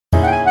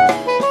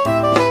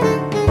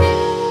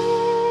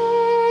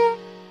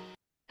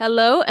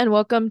Hello and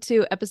welcome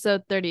to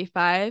episode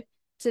 35.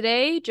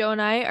 Today, Joe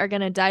and I are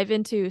going to dive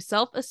into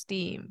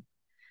self-esteem.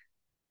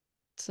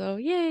 So,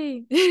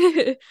 yay.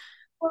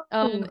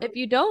 Oh, If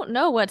you don't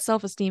know what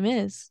self-esteem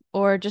is,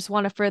 or just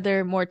want a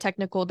further, more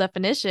technical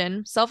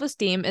definition,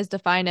 self-esteem is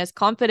defined as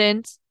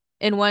confidence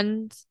in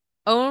one's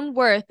own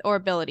worth or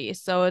ability.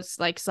 So it's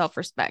like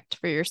self-respect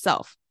for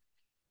yourself.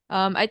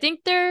 I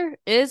think there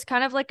is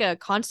kind of like a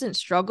constant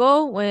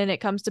struggle when it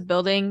comes to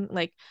building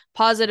like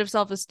positive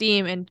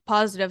self-esteem and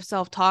positive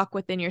self-talk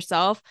within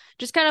yourself,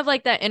 just kind of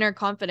like that inner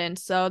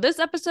confidence. So this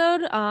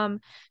episode,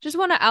 just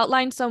want to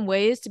outline some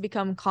ways to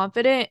become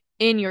confident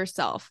in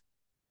yourself.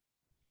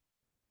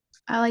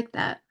 I like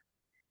that.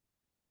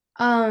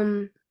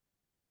 Um,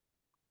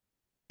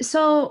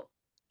 so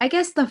I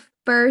guess the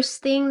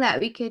first thing that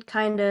we could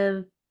kind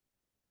of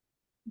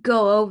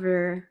go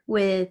over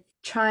with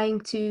trying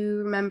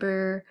to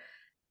remember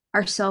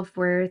our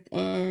self-worth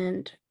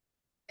and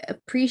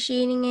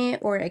appreciating it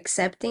or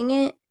accepting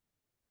it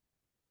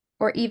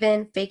or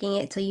even faking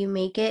it till you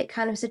make it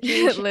kind of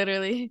situation.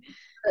 Literally.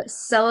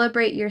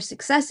 Celebrate your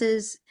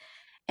successes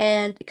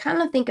and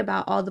kind of think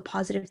about all the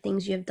positive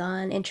things you have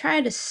done and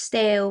try to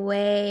stay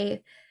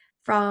away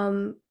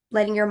from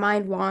letting your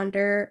mind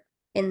wander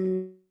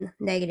in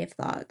negative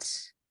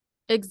thoughts.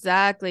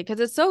 Exactly, because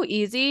it's so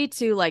easy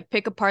to like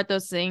pick apart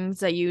those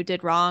things that you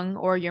did wrong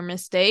or your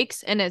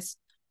mistakes, and it's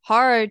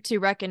hard to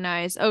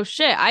recognize, oh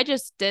shit, I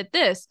just did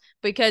this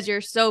because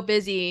you're so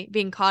busy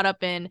being caught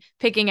up in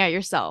picking at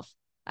yourself.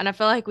 And I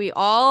feel like we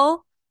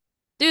all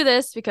do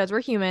this because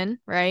we're human,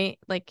 right?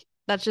 Like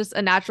that's just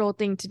a natural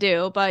thing to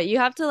do, but you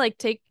have to like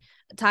take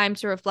time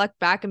to reflect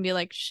back and be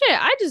like, shit,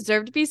 I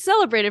deserve to be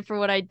celebrated for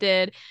what I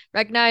did.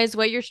 Recognize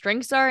what your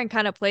strengths are and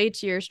kind of play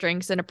to your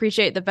strengths and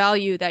appreciate the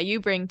value that you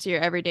bring to your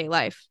everyday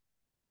life.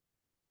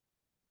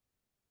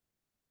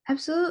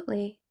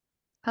 Absolutely.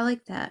 I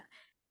like that.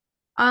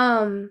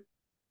 Um,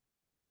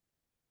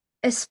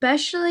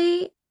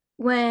 Especially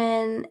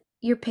when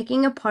you're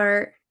picking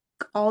apart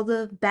all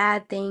the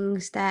bad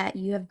things that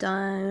you have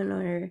done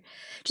or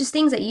just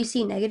things that you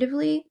see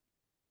negatively,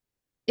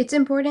 it's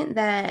important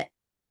that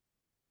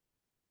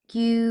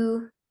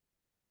you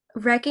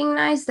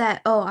recognize that,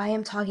 oh, I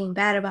am talking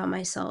bad about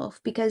myself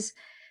because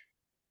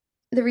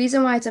the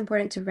reason why it's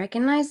important to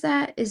recognize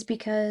that is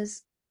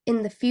because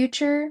in the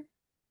future,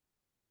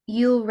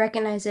 you'll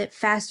recognize it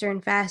faster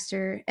and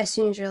faster as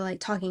soon as you're like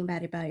talking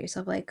bad about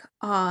yourself. Like,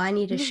 oh, I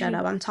need to shut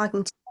up. I'm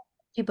talking to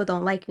people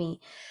don't like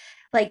me.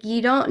 Like,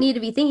 you don't need to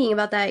be thinking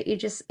about that. You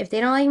just, if they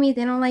don't like me,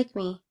 they don't like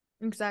me.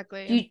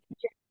 Exactly. You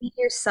just be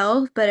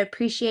yourself, but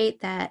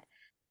appreciate that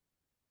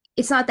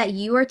it's not that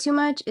you are too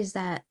much, is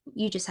that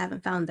you just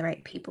haven't found the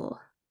right people.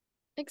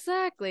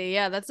 Exactly.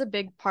 Yeah, that's a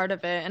big part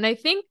of it. And I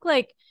think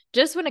like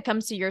just when it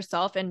comes to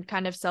yourself and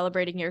kind of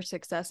celebrating your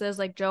successes,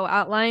 like Joe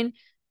outlined,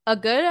 a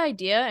good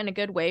idea and a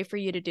good way for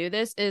you to do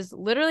this is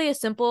literally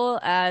as simple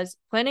as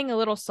planning a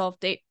little self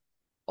date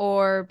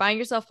or buying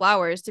yourself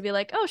flowers to be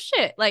like, oh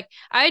shit, like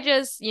I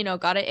just,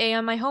 got an A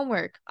on my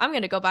homework. I'm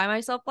gonna go buy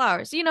myself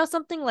flowers.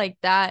 Something like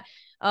that.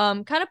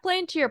 Kind of play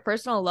into your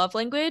personal love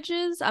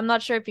languages. I'm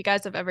not sure if you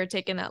guys have ever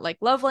taken that like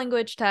love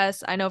language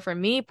test. I know for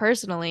me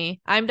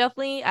personally, I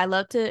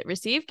love to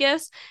receive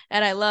gifts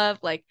and I love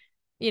like,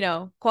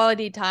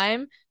 quality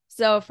time.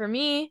 So for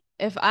me,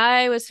 if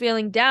I was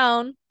feeling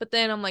down, but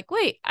then I'm like,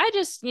 wait, I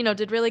just,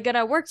 did really good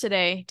at work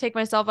today. Take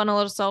myself on a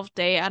little self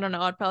date. I don't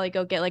know. I'd probably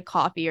go get like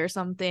coffee or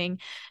something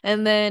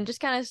and then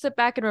just kind of sit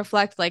back and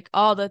reflect like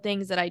all the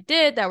things that I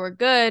did that were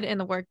good in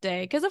the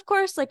workday. Because of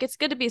course, like it's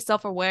good to be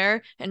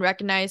self-aware and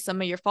recognize some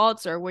of your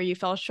faults or where you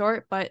fell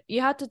short, but you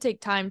have to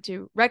take time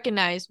to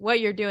recognize what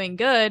you're doing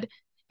good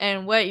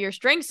and what your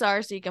strengths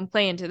are so you can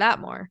play into that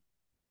more.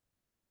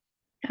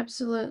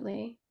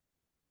 Absolutely.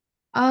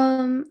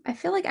 I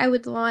feel like I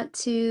would want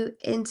to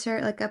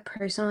insert like a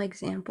personal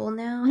example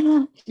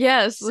now.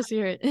 Yes, let's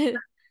hear it.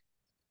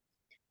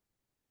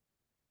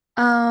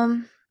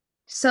 Um,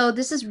 so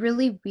this is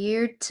really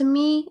weird to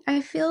me,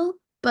 I feel,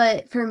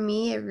 but for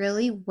me it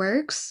really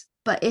works.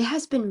 But it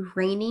has been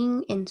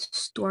raining and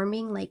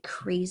storming like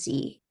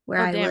crazy where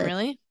Oh, I damn, live.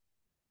 really?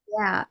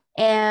 Yeah,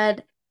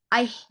 and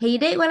I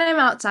hate it when I'm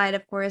outside,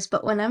 of course,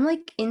 but when I'm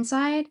like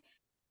inside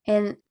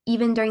and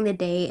even during the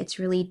day, it's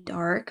really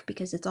dark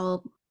because it's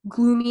all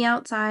gloomy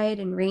outside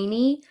and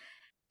rainy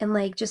and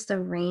like just the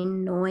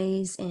rain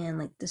noise and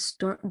like the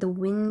storm, the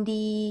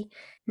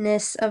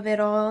windiness of it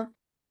all.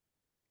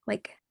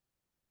 Like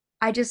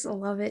I just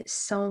love it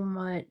so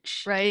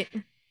much. Right.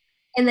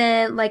 And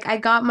then like I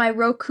got my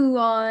Roku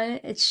on.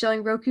 It's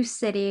showing Roku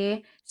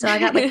City. So I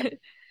got like a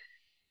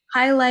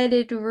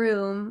highlighted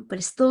room, but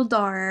it's still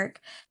dark.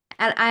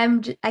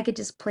 And I could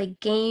just play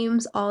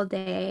games all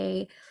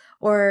day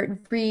or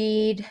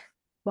read,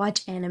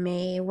 watch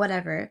anime,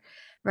 whatever,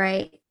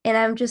 right? And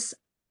I'm just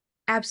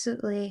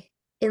absolutely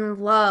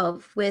in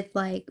love with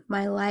like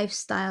my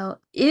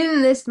lifestyle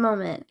in this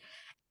moment.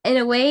 In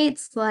a way,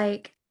 it's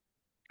like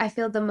I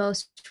feel the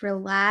most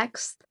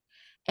relaxed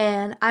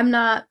and I'm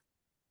not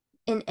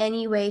in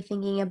any way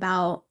thinking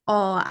about,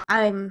 oh,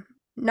 I'm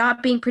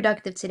not being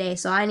productive today,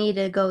 so I need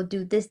to go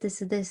do this,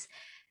 this, and this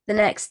the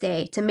next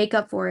day to make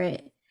up for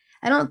it.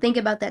 I don't think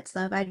about that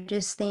stuff. I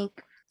just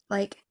think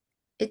like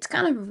it's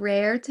kind of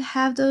rare to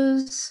have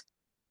those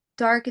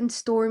dark and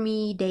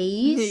stormy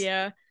days.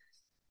 Yeah.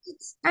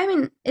 I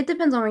mean, it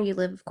depends on where you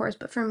live, of course,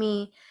 but for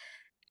me,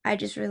 I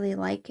just really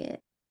like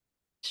it.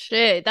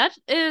 Shit, that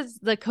is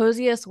the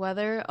coziest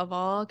weather of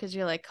all because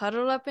you're like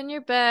cuddled up in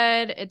your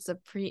bed. It's a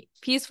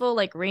peaceful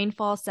like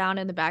rainfall sound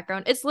in the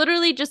background. It's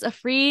literally just a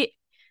free,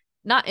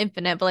 not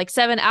infinite, but like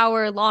 7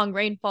 hour long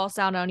rainfall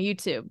sound on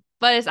YouTube,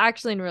 but it's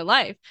actually in real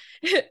life.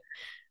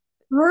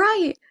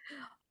 Right.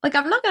 Like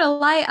I'm not gonna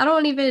lie, I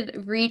don't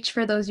even reach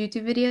for those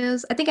YouTube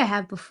videos. I think I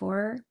have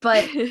before,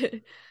 but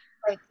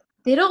like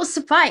they don't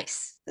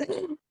suffice.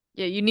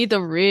 Yeah, you need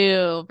the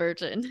real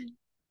version.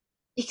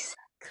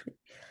 Exactly.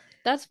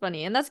 That's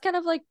funny. And that's kind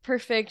of like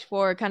perfect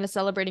for kind of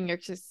celebrating your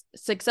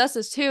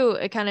successes too.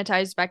 It kind of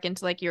ties back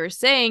into like you were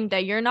saying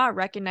that you're not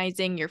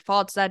recognizing your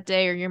faults that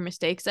day or your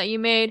mistakes that you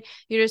made.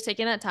 You're just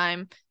taking that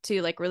time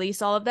to like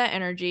release all of that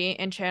energy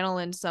and channel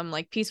in some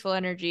like peaceful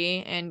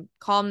energy and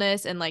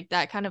calmness and like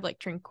that kind of like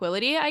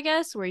tranquility, I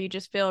guess, where you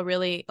just feel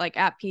really like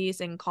at peace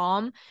and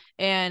calm.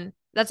 And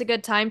that's a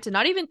good time to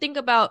not even think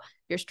about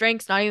your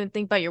strengths, not even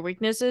think about your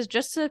weaknesses,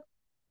 just to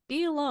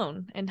be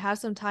alone and have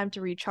some time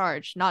to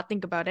recharge, not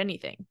think about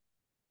anything.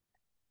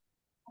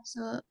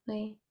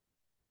 Absolutely.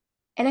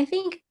 And I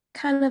think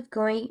kind of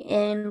going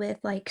in with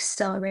like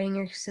celebrating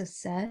your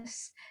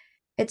success,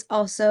 it's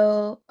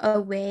also a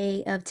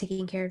way of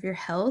taking care of your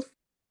health,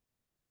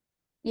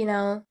 you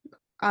know,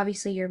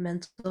 obviously your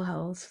mental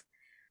health.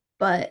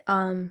 But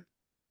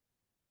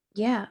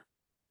yeah.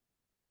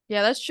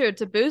 Yeah, that's true.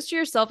 To boost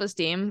your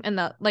self-esteem, and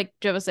that, like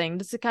Joe was saying,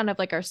 this is kind of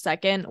like our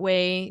second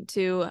way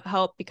to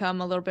help become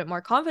a little bit more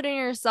confident in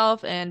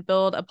yourself and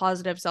build a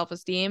positive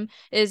self-esteem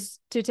is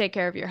to take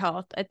care of your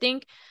health. I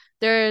think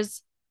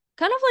there's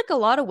kind of like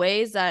a lot of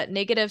ways that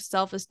negative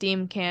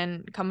self-esteem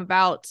can come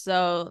about.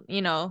 So,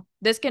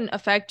 this can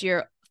affect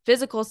your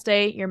physical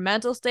state, your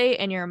mental state,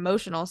 and your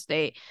emotional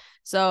state.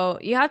 So,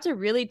 you have to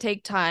really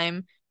take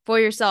time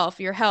for yourself,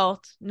 your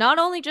health, not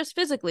only just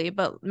physically,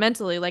 but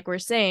mentally, like we're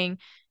saying,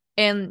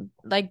 and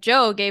like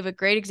Joe gave a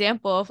great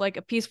example of like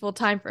a peaceful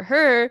time for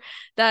her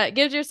that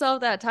gives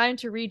yourself that time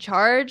to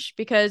recharge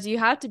because you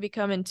have to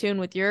become in tune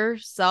with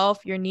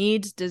yourself, your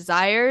needs,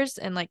 desires,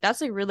 and like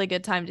that's a really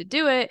good time to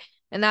do it.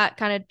 And that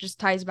kind of just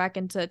ties back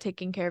into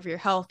taking care of your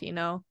health. Yeah.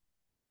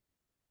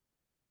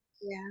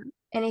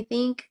 And I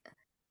think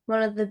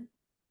one of the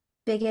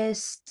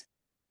biggest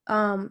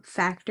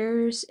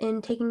factors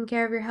in taking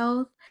care of your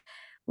health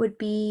would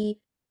be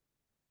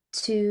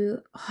to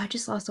I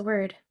just lost a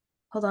word.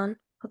 Hold on.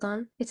 Hold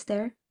on. It's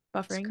there.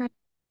 Buffering.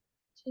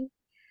 Scratching.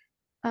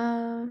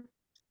 Uh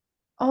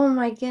oh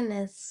my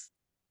goodness.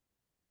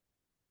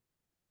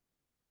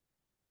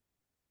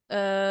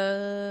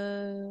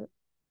 Uh,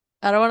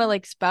 I don't want to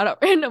like spout out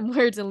random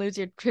words and lose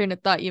your train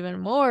of thought even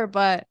more,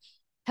 but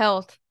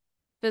health,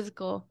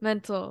 physical,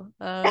 mental,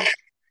 I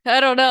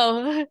don't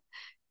know.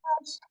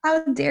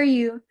 How dare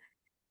you?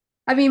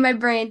 I mean my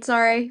brain,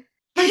 sorry.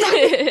 I'm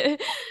talking.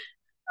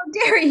 How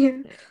dare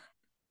you?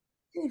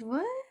 Dude,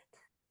 what?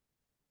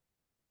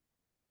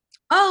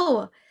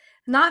 Oh,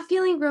 not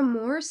feeling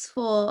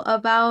remorseful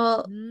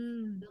about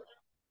Mm.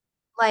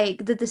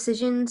 like the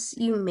decisions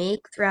you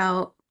make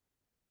throughout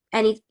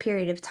any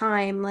period of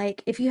time.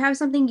 Like if you have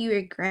something you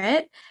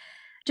regret,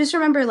 just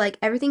remember like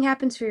everything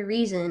happens for a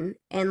reason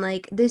and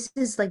like this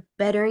is like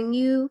bettering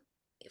you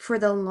for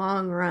the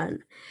long run.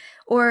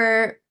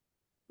 Or,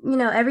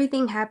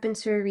 everything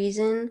happens for a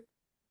reason.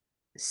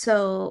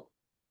 So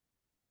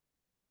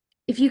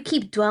if you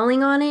keep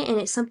dwelling on it and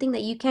it's something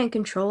that you can't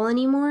control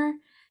anymore,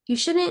 you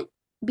shouldn't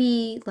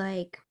be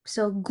like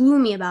so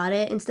gloomy about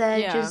it.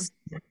 Instead, Yeah. just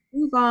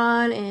move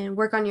on and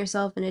work on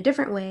yourself in a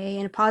different way,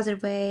 in a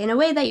positive way, in a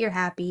way that you're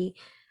happy.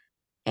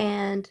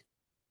 And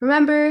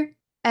remember,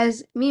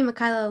 as me and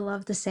Michaela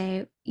love to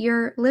say,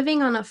 you're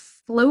living on a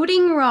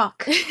floating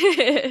rock,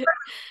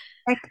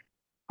 like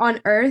on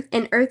Earth,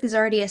 and Earth is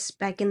already a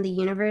speck in the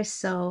universe.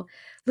 So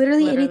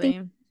literally anything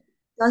Literally.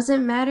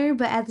 doesn't matter,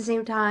 but at the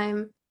same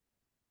time,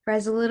 for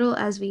as little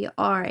as we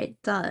are, it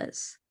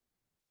does.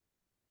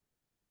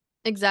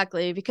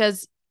 Exactly.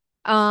 Because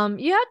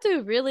you have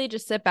to really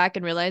just sit back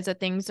and realize that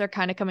things are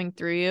kind of coming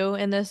through you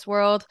in this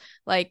world.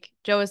 Like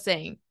Joe was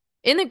saying,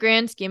 in the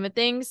grand scheme of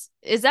things,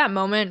 is that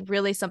moment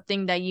really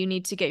something that you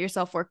need to get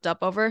yourself worked up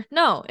over?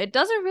 No, it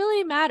doesn't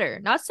really matter.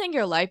 Not saying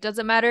your life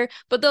doesn't matter,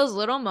 but those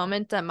little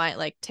moments that might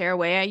like tear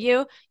away at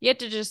you have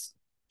to just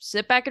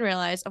sit back and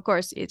realize, of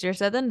course, easier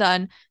said than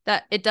done,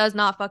 that it does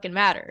not fucking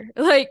matter.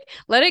 Like,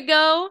 let it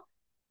go,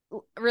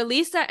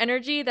 release that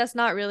energy that's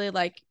not really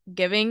like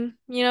giving,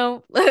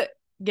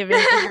 giving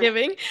is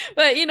giving,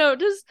 but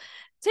just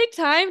take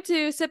time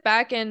to sit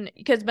back and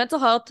because mental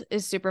health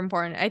is super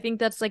important. I think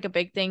that's like a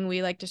big thing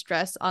we like to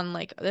stress on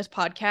like this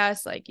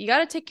podcast. Like you got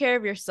to take care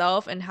of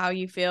yourself and how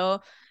you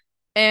feel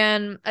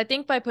And I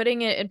think by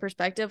putting it in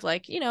perspective,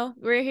 like,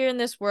 we're here in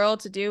this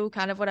world to do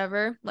kind of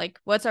whatever. Like,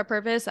 what's our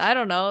purpose? I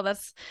don't know.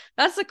 That's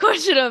the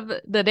question of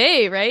the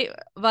day, right?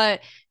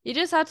 But you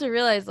just have to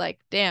realize, like,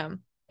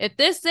 damn, if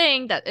this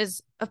thing that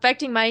is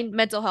affecting my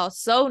mental health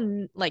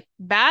so like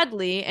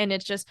badly, and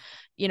it's just,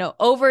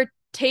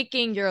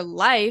 overtaking your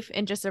life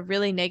in just a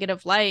really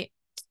negative light,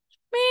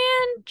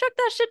 man, chuck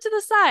that shit to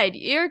the side.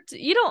 You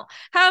don't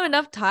have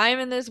enough time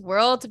in this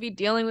world to be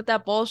dealing with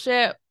that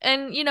bullshit.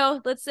 And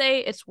let's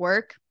say it's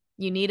work.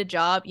 You need a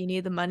job, you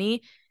need the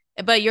money,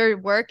 but your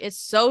work is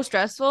so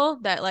stressful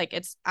that like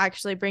it's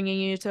actually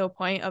bringing you to a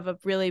point of a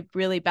really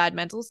really bad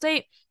mental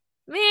state.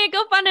 Man,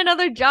 go find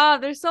another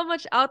job. There's so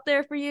much out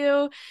there for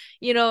you.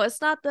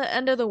 It's not the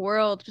end of the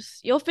world.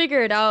 Just you'll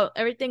figure it out.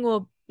 Everything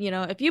will,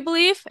 if you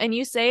believe and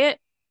you say it,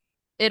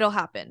 it'll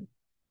happen.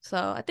 So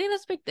I think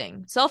that's a big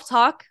thing.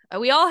 Self-talk.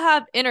 We all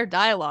have inner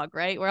dialogue,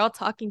 right? We're all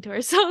talking to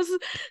ourselves.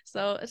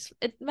 So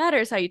it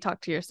matters how you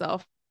talk to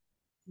yourself.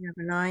 You have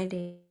no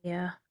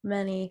idea.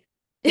 Many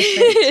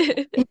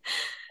different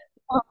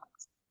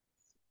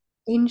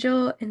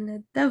angel and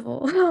the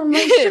devil on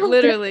my shoulder.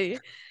 Literally.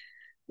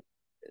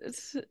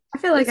 It's I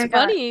feel like it's I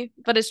got funny,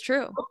 but it's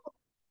true.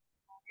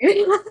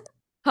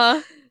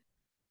 Huh?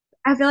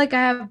 I feel like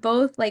I have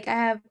both. Like I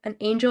have an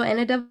angel and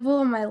a devil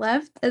on my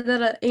left, and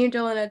then an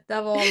angel and a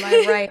devil on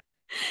my right.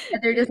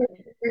 And they're just like,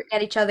 staring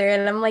at each other,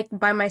 and I'm like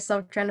by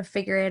myself trying to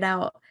figure it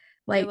out.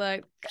 You're Like,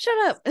 like,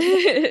 shut up.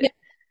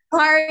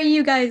 why are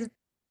you guys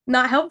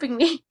not helping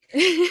me?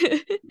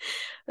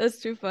 That's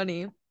too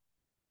funny.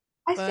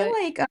 I feel But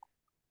like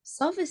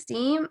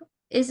self-esteem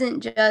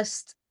isn't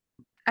just,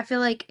 I feel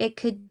like it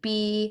could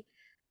be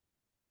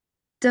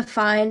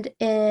defined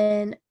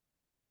in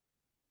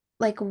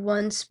like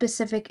one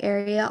specific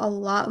area a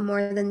lot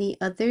more than the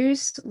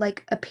others,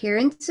 like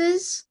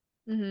appearances,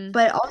 mhm.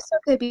 but it also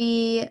could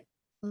be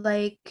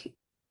like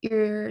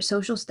your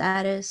social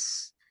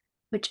status,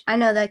 which I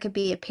know that could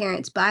be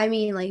appearance, but I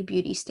mean like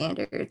beauty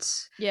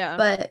standards. Yeah,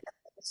 But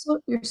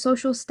your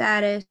social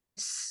status,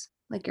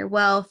 like your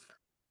wealth,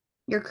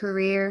 your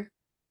career,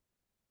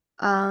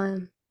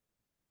 um,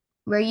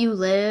 where you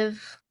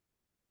live,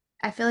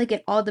 I feel like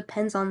it all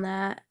depends on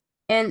that.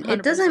 And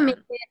it doesn't make 100%.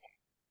 it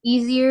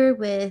easier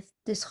with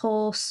this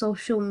whole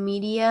social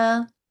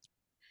media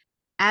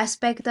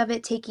aspect of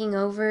it taking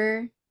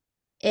over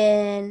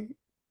and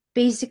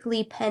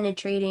basically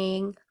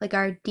penetrating like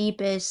our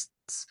deepest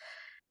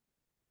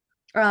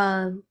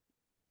um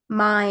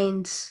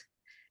minds.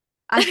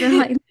 I feel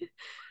like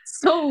it's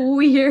so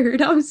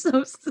weird. I'm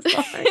so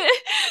sorry.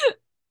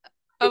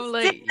 I'm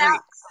like,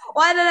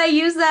 Why did I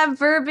use that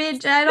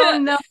verbiage? I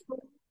don't know.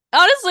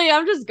 honestly,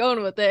 I'm just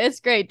going with it. It's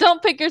great.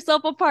 Don't pick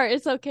yourself apart.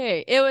 It's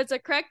okay. It was a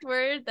correct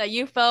word that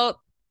you felt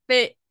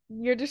fit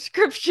your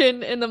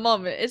description in the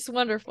moment. It's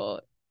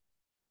wonderful.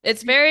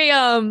 It's very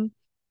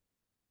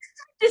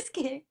Just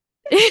kidding.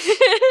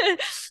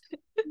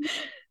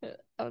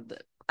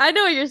 I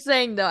know what you're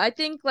saying though. I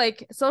think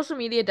like social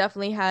media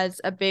definitely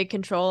has a big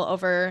control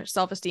over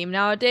self-esteem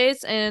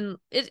nowadays, and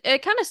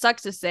it kind of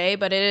sucks to say,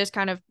 but it is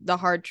kind of the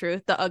hard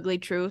truth, the ugly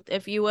truth,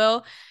 if you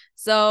will.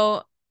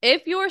 So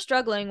if you're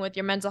struggling with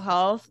your mental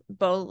health,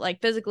 both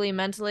like physically,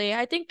 mentally,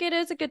 I think it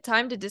is a good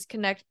time to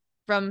disconnect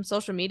from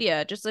social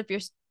media. Just if you're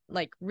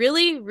like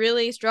really,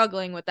 really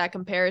struggling with that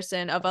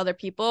comparison of other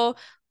people.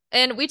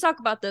 And we talk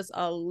about this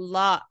a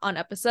lot on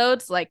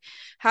episodes, like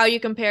how you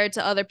compare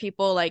to other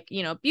people, like,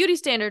 beauty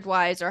standard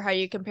wise, or how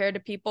you compare to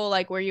people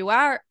like where you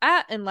are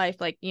at in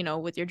life, like,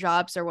 with your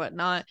jobs or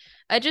whatnot.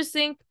 I just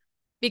think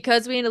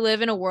because we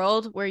live in a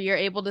world where you're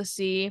able to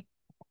see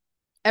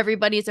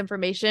everybody's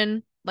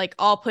information like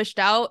all pushed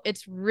out,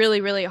 it's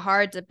really really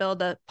hard to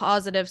build a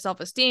positive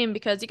self-esteem,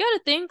 because you got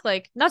to think,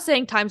 like, not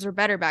saying times were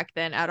better back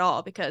then at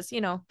all, because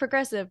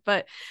progressive,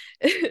 but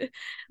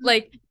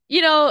like,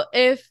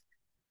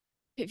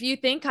 if you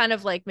think kind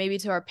of like maybe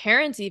to our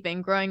parents,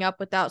 even growing up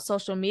without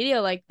social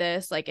media like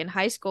this, like in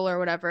high school or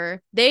whatever,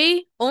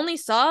 they only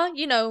saw,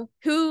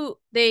 who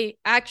they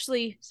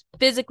actually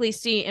physically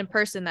see in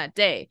person that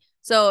day.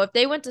 So if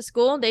they went to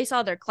school, they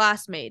saw their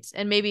classmates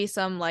and maybe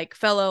some like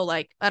fellow,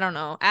 like, I don't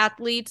know,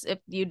 athletes if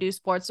you do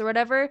sports or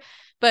whatever,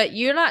 but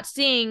you're not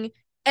seeing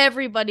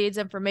everybody's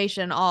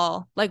information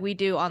all like we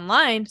do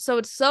online. So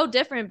it's so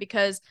different,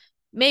 because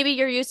maybe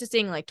you're used to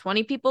seeing like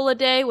 20 people a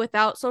day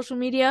without social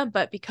media,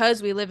 but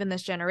because we live in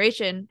this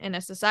generation in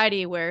a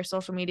society where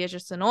social media is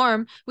just the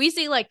norm, we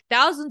see like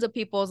thousands of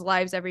people's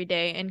lives every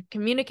day and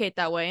communicate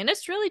that way. And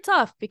it's really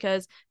tough,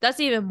 because that's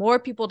even more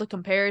people to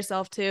compare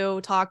yourself to,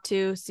 talk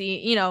to,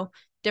 see,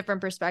 different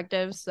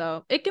perspectives.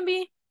 So it can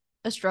be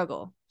a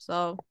struggle.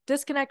 So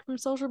disconnect from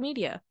social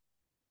media.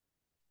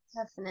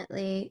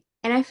 Definitely.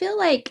 And I feel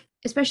like,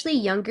 especially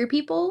younger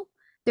people,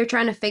 they're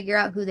trying to figure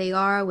out who they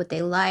are, what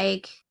they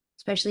like,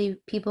 especially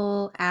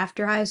people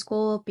after high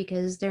school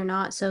because they're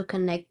not so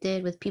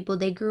connected with people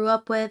they grew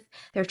up with.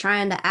 They're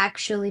trying to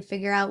actually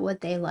figure out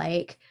what they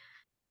like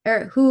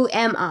or who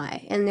am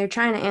I? And they're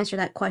trying to answer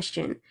that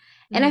question.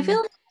 And I Mm-hmm. feel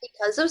like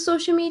because of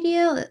social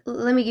media,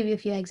 let me give you a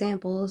few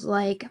examples.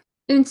 Like,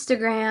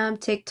 Instagram,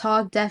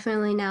 TikTok,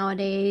 definitely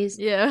nowadays.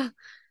 Yeah.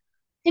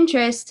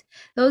 Pinterest,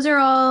 those are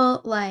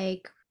all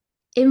like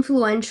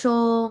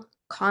influential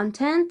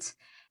content.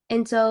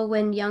 And so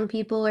when young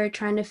people are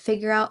trying to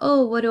figure out,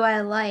 oh, what do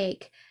I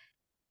like?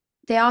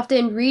 They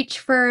often reach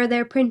for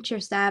their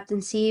Pinterest app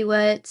and see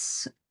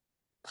what's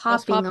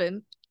What's popping up,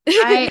 poppin'?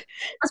 right?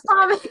 What's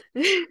popping?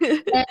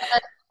 And they're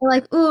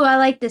like, ooh, I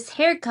like this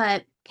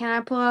haircut. Can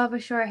I pull off a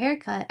short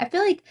haircut? I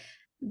feel like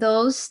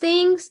those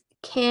things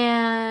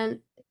can,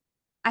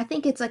 I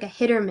think it's like a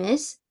hit or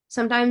miss.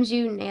 Sometimes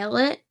you nail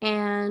it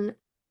and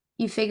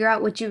you figure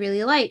out what you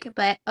really like,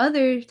 but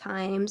other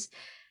times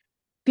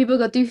people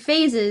go through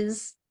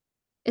phases,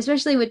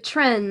 especially with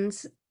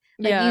trends.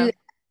 Like Yeah. you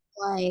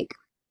like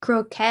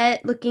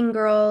croquette looking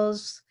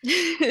girls,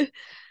 and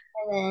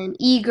then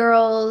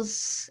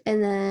e-girls,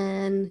 and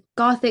then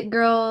gothic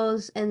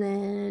girls, and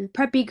then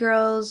preppy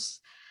girls,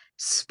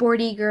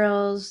 sporty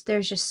girls.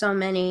 There's just so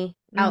many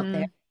out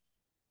there.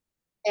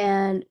 Hmm.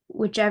 And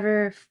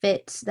whichever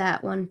fits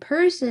that one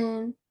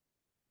person,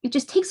 it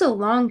just takes a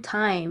long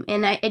time.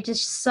 And it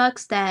just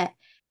sucks that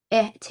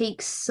it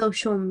takes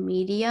social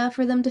media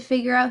for them to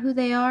figure out who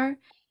they are.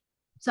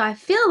 So I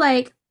feel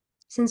like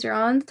since we're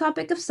on the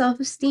topic of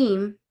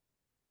self-esteem,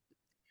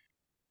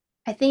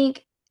 I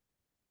think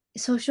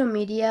social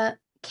media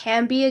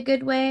can be a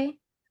good way,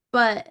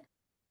 but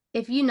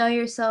if you know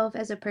yourself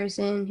as a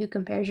person who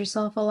compares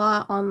yourself a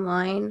lot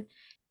online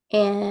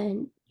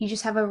and you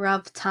just have a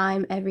rough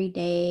time every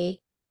day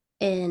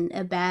in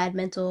a bad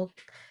mental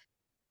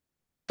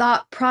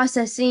thought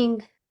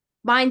processing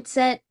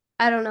mindset,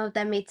 I don't know if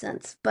that made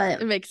sense, It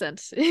but makes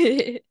sense.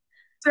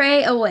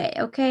 stray away,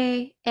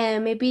 okay?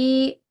 And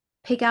maybe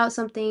pick out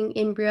something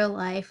in real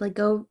life, like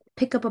go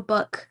pick up a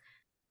book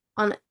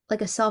on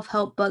like a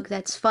self-help book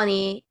that's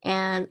funny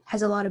and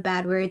has a lot of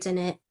bad words in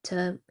it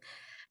to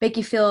make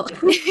you feel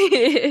like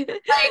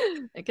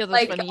Because it's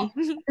like funny.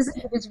 this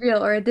is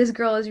real or this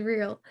girl is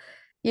real.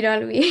 You know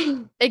what I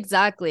mean?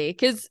 Exactly.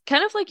 Because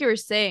kind of like you were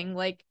saying,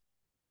 like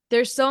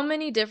there's so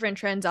many different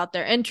trends out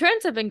there, and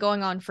trends have been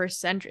going on for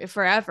century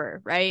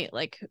forever, right?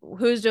 Like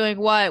who's doing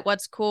what,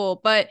 what's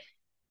cool. But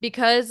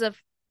because of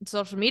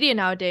social media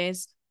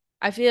nowadays,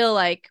 I feel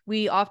like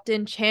we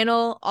often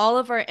channel all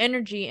of our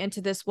energy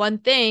into this one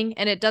thing,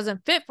 and it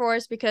doesn't fit for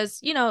us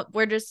because,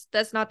 we're just,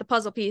 that's not the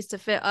puzzle piece to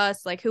fit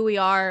us, like who we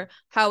are,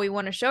 how we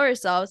want to show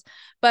ourselves.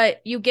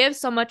 But you give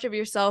so much of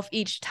yourself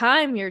each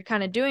time you're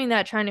kind of doing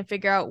that, trying to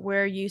figure out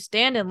where you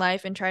stand in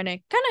life and trying to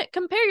kind of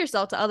compare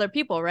yourself to other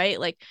people, right?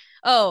 Like,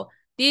 oh,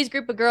 these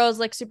group of girls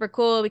look super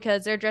cool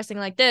because they're dressing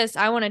like this.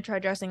 I want to try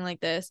dressing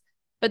like this.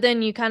 But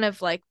then you kind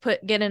of like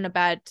get in a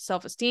bad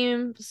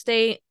self-esteem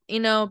state,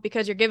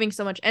 because you're giving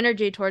so much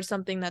energy towards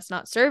something that's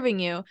not serving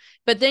you.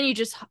 But then you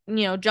just,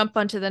 jump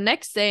onto the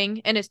next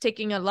thing and it's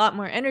taking a lot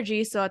more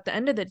energy. So at the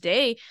end of the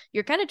day,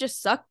 you're kind of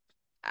just sucked,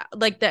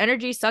 like the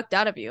energy sucked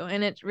out of you,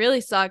 and it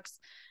really sucks.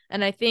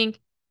 And I think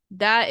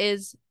that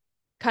is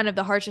kind of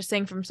the harshest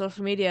thing from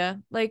social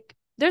media. Like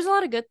there's a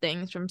lot of good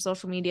things from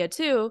social media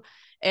too.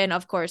 And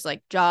of course,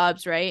 like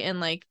jobs, right? And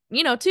like,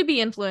 to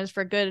be influenced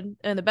for good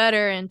and the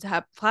better and to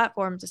have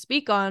platforms to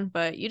speak on.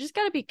 But you just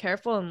got to be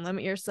careful and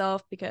limit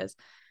yourself because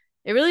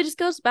it really just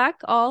goes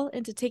back all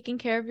into taking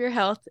care of your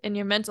health and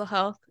your mental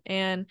health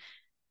and,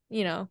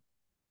 you know,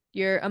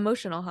 your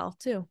emotional health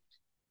too.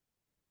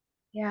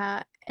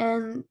 Yeah,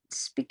 and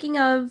speaking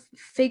of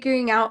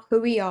figuring out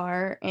who we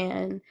are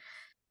and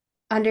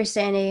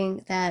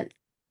understanding that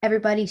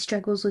everybody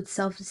struggles with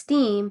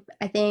self-esteem,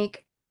 I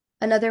think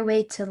another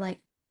way to like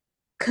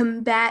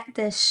combat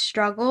this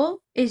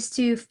struggle is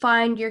to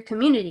find your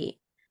community.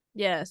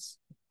 Yes.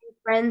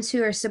 Friends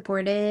who are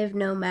supportive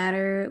no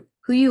matter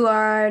who you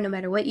are, no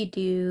matter what you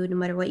do, no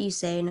matter what you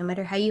say, no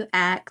matter how you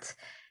act.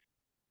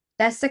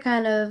 That's the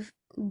kind of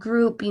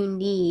group you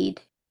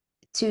need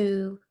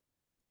to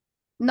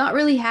not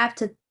really have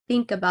to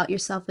think about your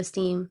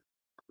self-esteem,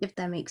 if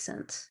that makes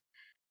sense.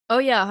 Oh,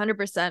 yeah,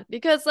 100%.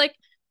 Because, like,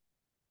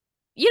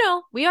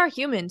 we are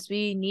humans.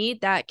 We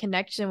need that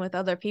connection with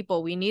other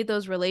people. We need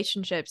those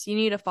relationships. You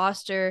need to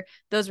foster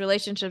those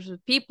relationships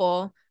with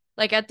people.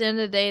 Like at the end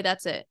of the day,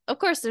 that's it. Of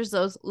course, there's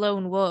those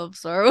lone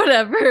wolves or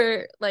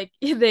whatever, like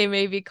they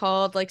may be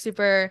called, like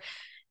super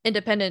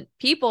independent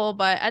people.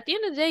 But at the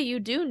end of the day, you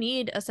do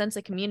need a sense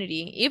of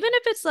community, even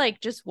if it's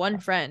like just one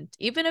friend,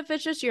 even if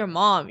it's just your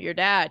mom, your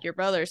dad, your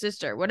brother,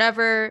 sister,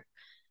 whatever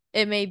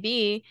it may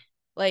be.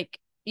 Like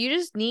you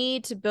just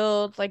need to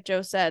build, like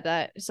Joe said,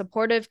 that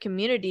supportive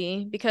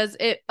community because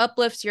it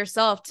uplifts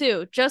yourself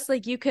too, just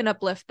like you can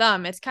uplift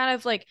them. It's kind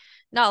of like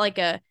not like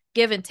a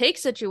give and take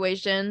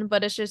situation,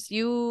 but it's just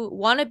you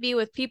want to be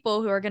with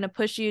people who are going to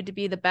push you to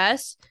be the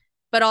best,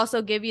 but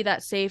also give you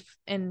that safe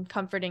and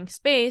comforting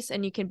space.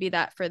 And you can be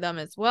that for them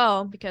as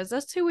well because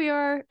that's who we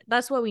are.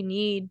 That's what we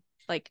need,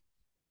 like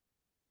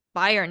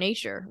by our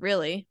nature,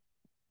 really.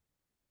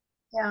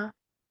 Yeah,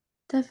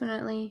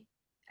 definitely.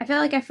 I feel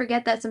like I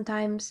forget that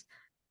sometimes,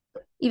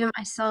 even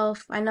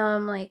myself. I know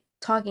I'm like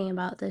talking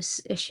about this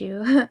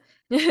issue,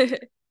 but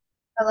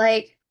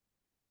like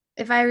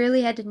if I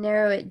really had to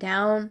narrow it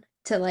down,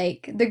 to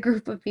like the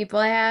group of people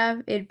I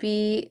have, it'd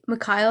be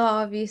Mikhail,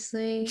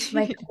 obviously,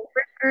 my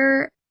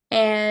coworker,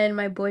 and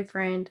my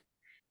boyfriend.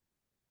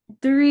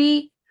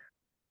 Three,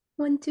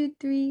 one, two,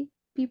 three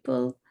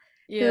people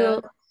Yeah,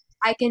 who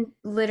I can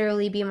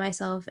literally be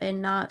myself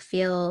and not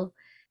feel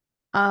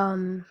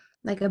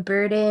like a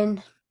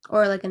burden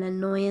or like an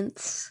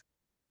annoyance.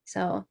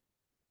 So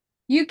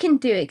you can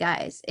do it,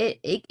 guys.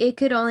 It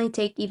could only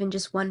take even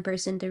just one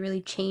person to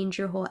really change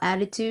your whole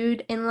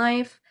attitude in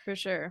life. for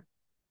sure.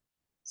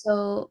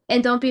 So,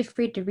 and don't be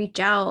afraid to reach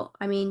out.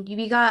 I mean,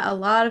 we got a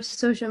lot of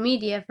social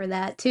media for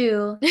that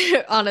too.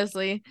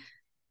 Honestly.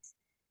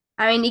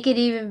 I mean, it could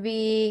even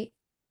be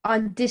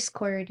on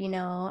Discord, you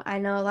know. I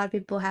know a lot of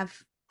people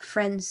have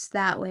friends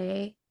that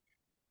way.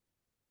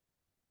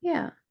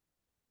 Yeah.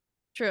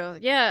 True.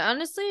 Yeah,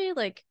 honestly,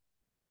 like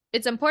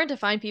it's important to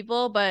find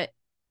people, but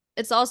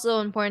it's also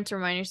important to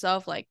remind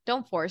yourself, like,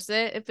 don't force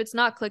it. If it's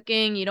not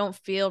clicking, you don't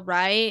feel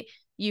right,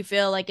 you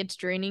feel like it's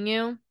draining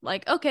you,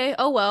 like, okay,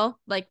 oh well,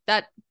 like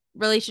that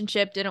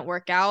relationship didn't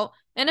work out.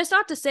 And it's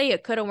not to say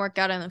it couldn't work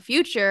out in the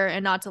future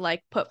and not to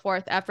like put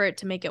forth effort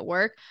to make it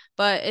work.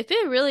 But if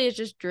it really is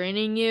just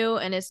draining you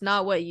and it's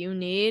not what you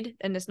need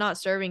and it's not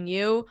serving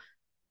you,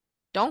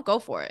 don't go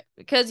for it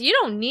because you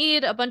don't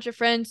need a bunch of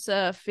friends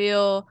to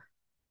feel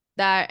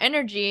that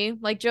energy,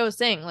 like Joe was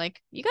saying,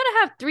 like you gotta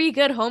have three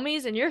good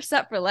homies and you're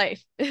set for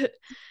life.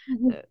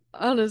 Mhm.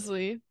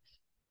 Honestly.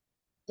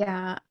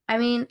 Yeah. I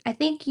mean, I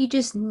think you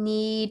just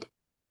need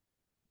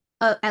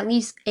at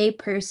least a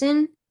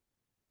person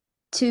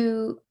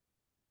to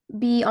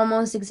be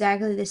almost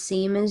exactly the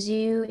same as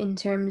you in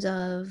terms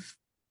of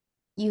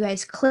you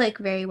guys click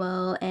very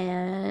well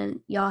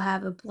and y'all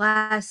have a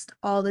blast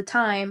all the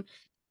time.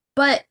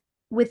 But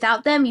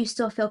without them, you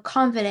still feel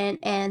confident,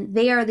 and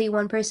they are the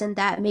one person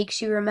that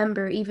makes you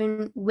remember,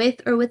 even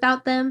with or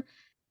without them,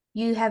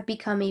 you have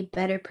become a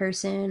better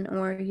person,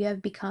 or you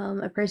have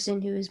become a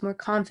person who is more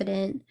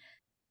confident.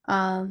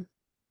 Um,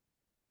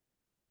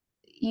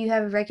 you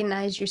have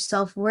recognized your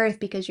self-worth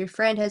because your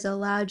friend has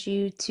allowed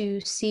you to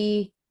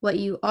see what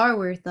you are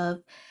worth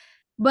of.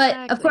 But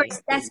of Exactly.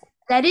 course,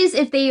 that is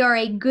if they are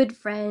a good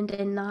friend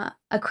and not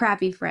a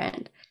crappy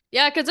friend.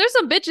 Yeah, because there's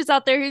some bitches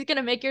out there who's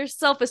gonna make your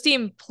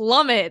self-esteem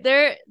plummet.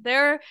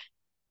 Their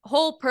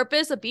whole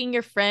purpose of being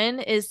your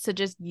friend is to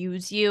just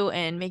use you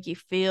and make you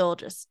feel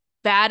just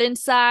bad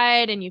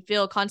inside and you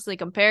feel constantly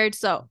compared.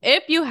 So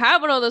if you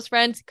have one of those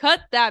friends, cut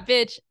that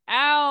bitch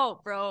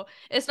out, bro.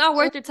 It's not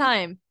worth your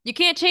time. You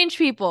can't change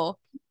people.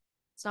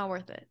 It's not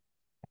worth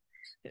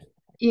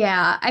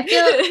Yeah, I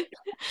feel it.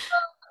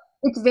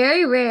 it's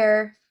very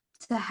rare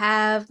to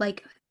have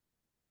like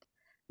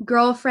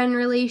girlfriend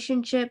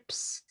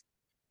relationships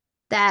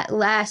that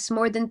last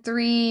more than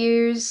 3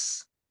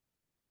 years.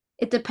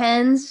 It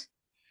depends.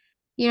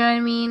 You know what I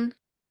mean?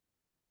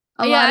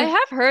 A Yeah, lot I of,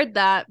 have heard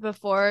that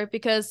before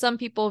because some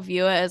people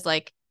view it as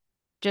like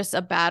just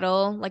a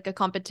battle, like a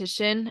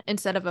competition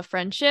instead of a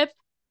friendship.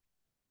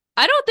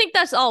 I don't think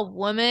that's all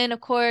women,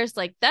 of course.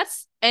 Like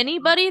that's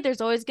anybody.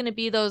 There's always going to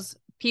be those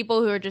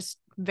people who are just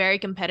very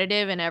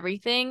competitive in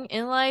everything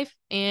in life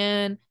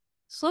and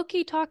it's low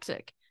key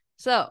toxic.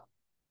 So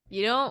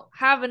you don't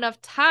have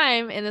enough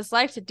time in this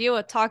life to deal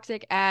with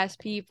toxic ass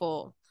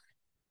people.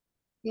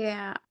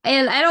 yeah.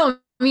 And I don't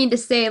mean to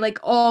say like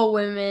all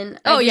women.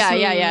 Oh yeah,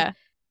 yeah, yeah.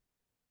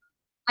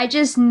 I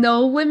just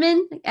know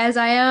women as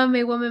I am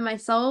a woman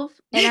myself,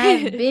 and I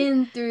have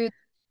been through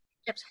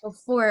friendships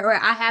before, or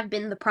I have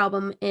been the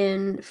problem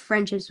in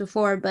friendships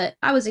before, but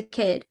I was a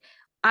kid.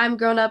 I'm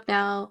grown up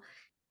now.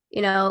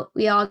 You know,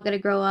 we all gotta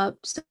grow up.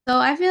 So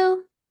I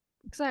feel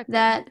Exactly.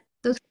 that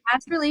those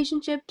past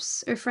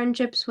relationships or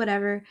friendships,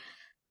 whatever,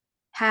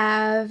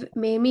 have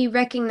made me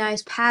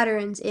recognize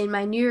patterns in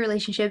my new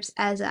relationships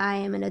as I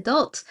am an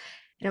adult.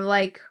 And I'm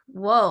like,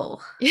 whoa,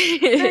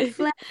 red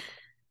flag,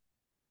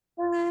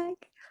 flag,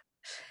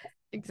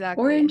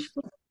 Exactly. orange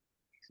flag,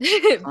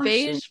 caution.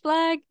 Beige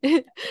flag.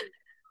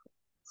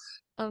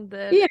 I'm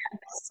dead. Yeah.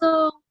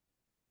 So,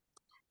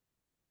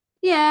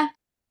 yeah.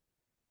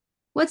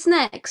 What's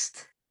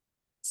next?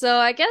 So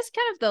I guess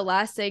kind of the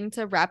last thing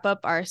to wrap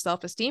up our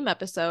self-esteem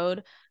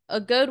episode,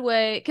 a good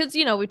way, because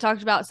we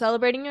talked about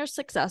celebrating your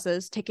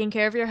successes, taking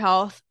care of your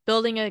health,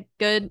 building a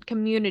good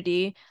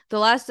community. The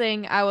last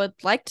thing I would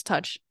like to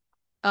touch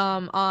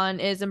on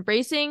is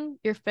embracing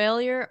your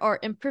failure or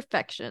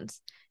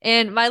imperfections.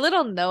 And my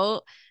little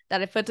note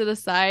that I put to the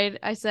side,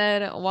 I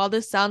said, while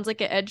this sounds like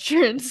an Ed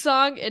Sheeran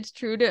song, it's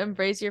true to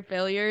embrace your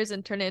failures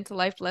and turn it into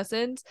life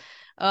lessons.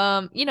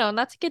 Not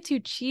to get too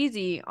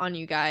cheesy on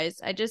you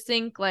guys. I just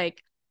think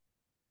like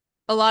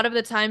a lot of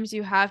the times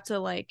you have to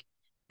like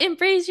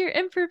embrace your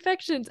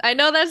imperfections. I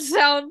know that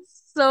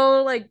sounds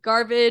so like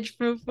garbage,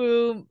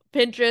 foo-foo,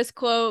 Pinterest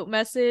quote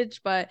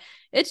message, but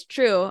it's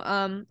true.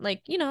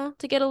 Like,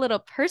 to get a little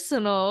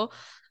personal,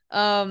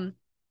 um,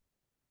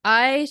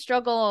 I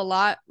struggle a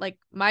lot. Like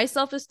my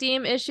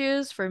self-esteem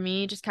issues for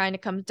me just kind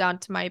of comes down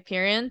to my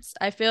appearance.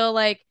 I feel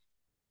like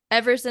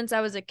ever since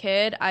I was a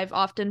kid, I've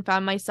often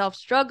found myself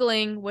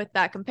struggling with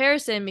that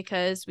comparison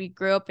because we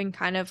grew up in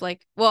kind of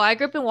like, well, I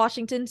grew up in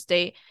Washington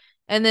State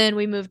And then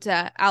we moved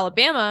to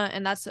Alabama,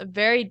 and that's a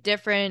very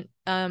different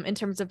in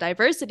terms of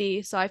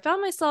diversity. So I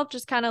found myself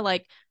just kind of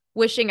like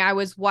wishing I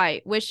was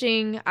white,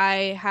 wishing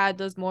I had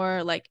those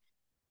more like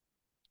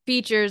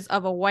features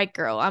of a white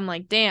girl. I'm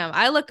like, damn,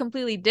 I look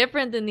completely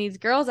different than these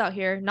girls out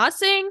here. Not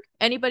saying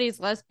anybody's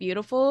less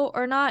beautiful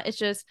or not. It's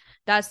just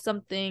that's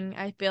something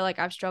I feel like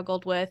I've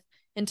struggled with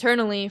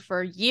internally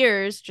for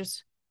years,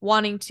 just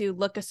wanting to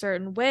look a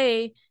certain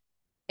way.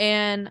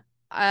 And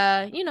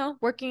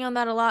working on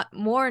that a lot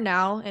more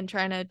now and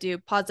trying to do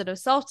positive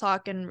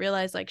self-talk and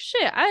realize like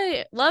shit,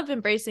 I love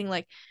embracing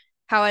like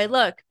how I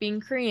look, being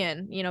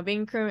Korean,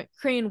 being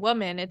Korean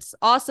woman. It's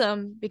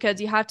awesome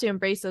because you have to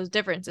embrace those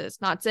differences.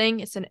 Not saying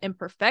it's an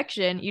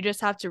imperfection. You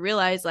just have to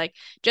realize like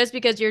just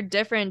because you're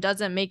different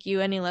doesn't make you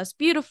any less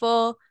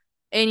beautiful.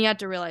 And you have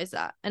to realize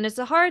that. And it's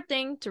a hard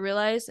thing to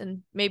realize.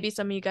 And maybe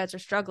some of you guys are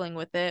struggling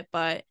with it,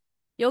 but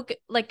you'll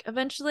get like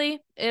eventually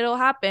it'll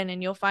happen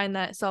and you'll find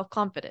that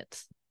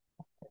self-confidence.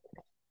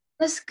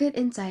 That's good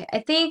insight. I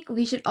think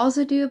we should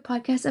also do a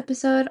podcast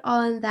episode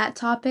on that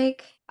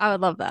topic. I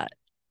would love that.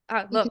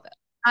 I would love Because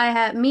I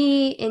have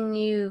me and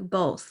you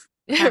both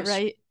that. have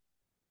Right?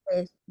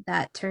 with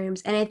that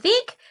terms. And I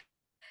think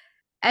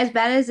as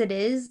bad as it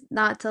is,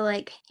 not to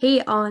like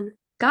hate on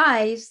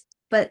guys,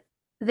 but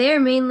they're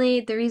mainly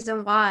the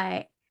reason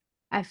why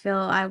I feel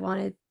I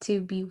wanted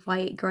to be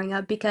white growing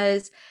up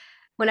because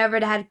whenever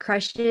I had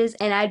crushes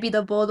and I'd be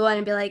the bold one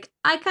and be like,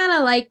 I kind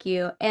of like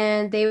you.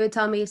 And they would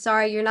tell me,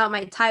 sorry, you're not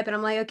my type. And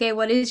I'm like, okay,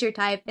 what is your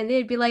type? And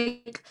they'd be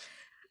like,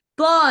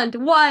 blonde,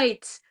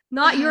 white,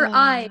 not your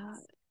eyes. And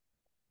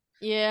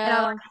I'm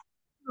Yeah. like,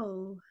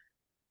 oh,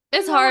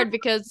 It's no. hard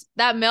because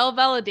that male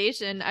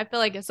validation, I feel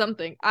like is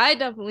something I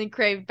definitely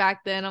craved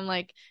back then. I'm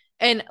like,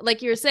 and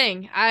like you were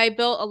saying, I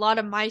built a lot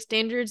of my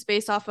standards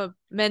based off of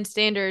men's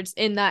standards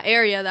in that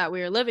area that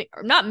we were living,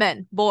 or not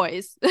men,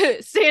 boys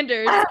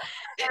standards.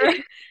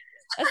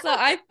 So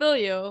I feel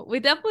you. We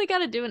definitely got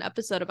to do an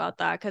episode about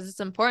that because it's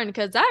important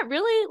because that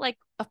really like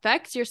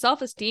affects your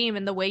self-esteem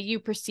and the way you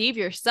perceive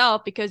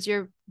yourself because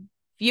you're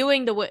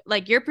viewing the way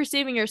like you're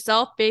perceiving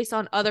yourself based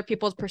on other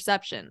people's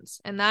perceptions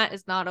and that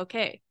is not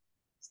okay.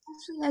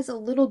 Especially as a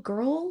little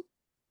girl.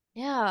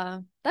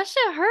 Yeah, that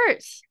shit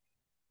hurts.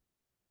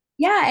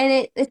 Yeah,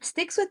 and it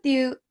sticks with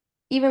you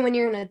even when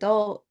you're an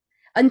adult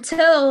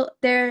until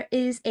there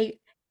is a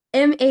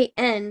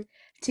MAN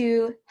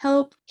to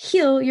help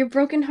heal your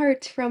broken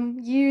heart from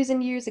years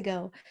and years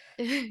ago.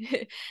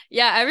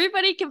 Yeah,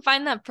 everybody can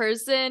find that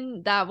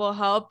person that will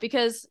help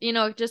because,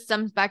 it just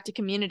stems back to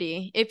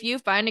community. If you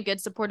find a good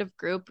supportive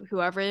group,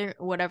 whoever,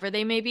 whatever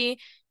they may be,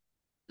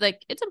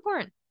 like it's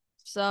important.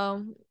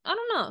 So, I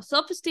don't know.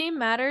 Self-esteem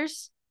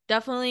matters.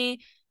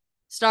 Definitely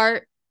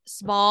start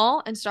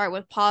small and start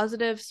with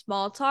positive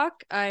small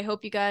talk. I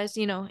hope you guys,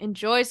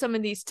 enjoy some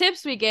of these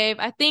tips we gave.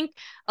 I think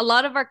a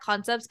lot of our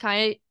concepts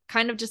kind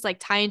of just like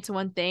tie into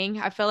one thing.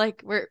 I feel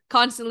like we're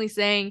constantly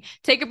saying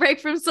take a break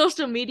from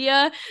social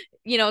media,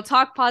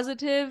 talk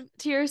positive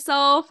to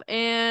yourself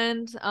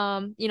and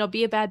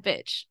be a bad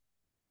bitch.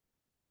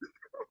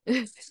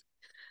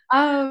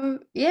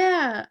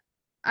 Yeah,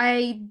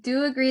 I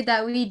do agree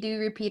that we do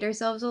repeat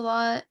ourselves a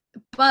lot,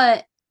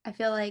 but I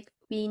feel like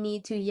we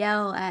need to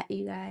yell at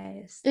you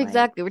guys. Like,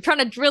 Exactly. We're trying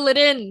to drill it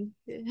in.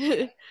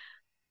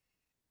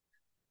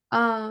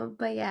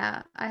 but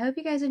yeah, I hope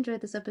you guys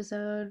enjoyed this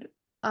episode.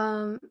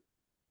 Um,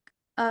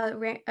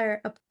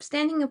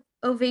 standing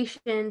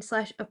ovation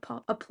slash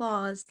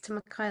applause to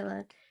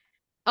Makayla.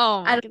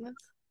 Oh my I goodness.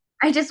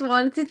 I just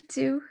wanted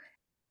to.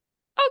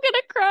 I'm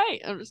gonna cry.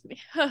 I'm just kidding.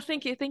 Oh,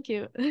 thank you, thank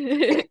you.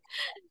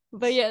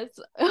 But yes,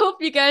 I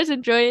hope you guys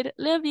enjoyed.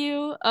 Love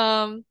you.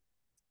 And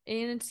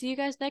see you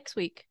guys next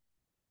week.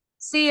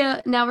 See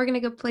ya. Now we're gonna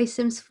go play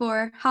Sims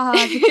 4. Haha,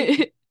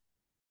 the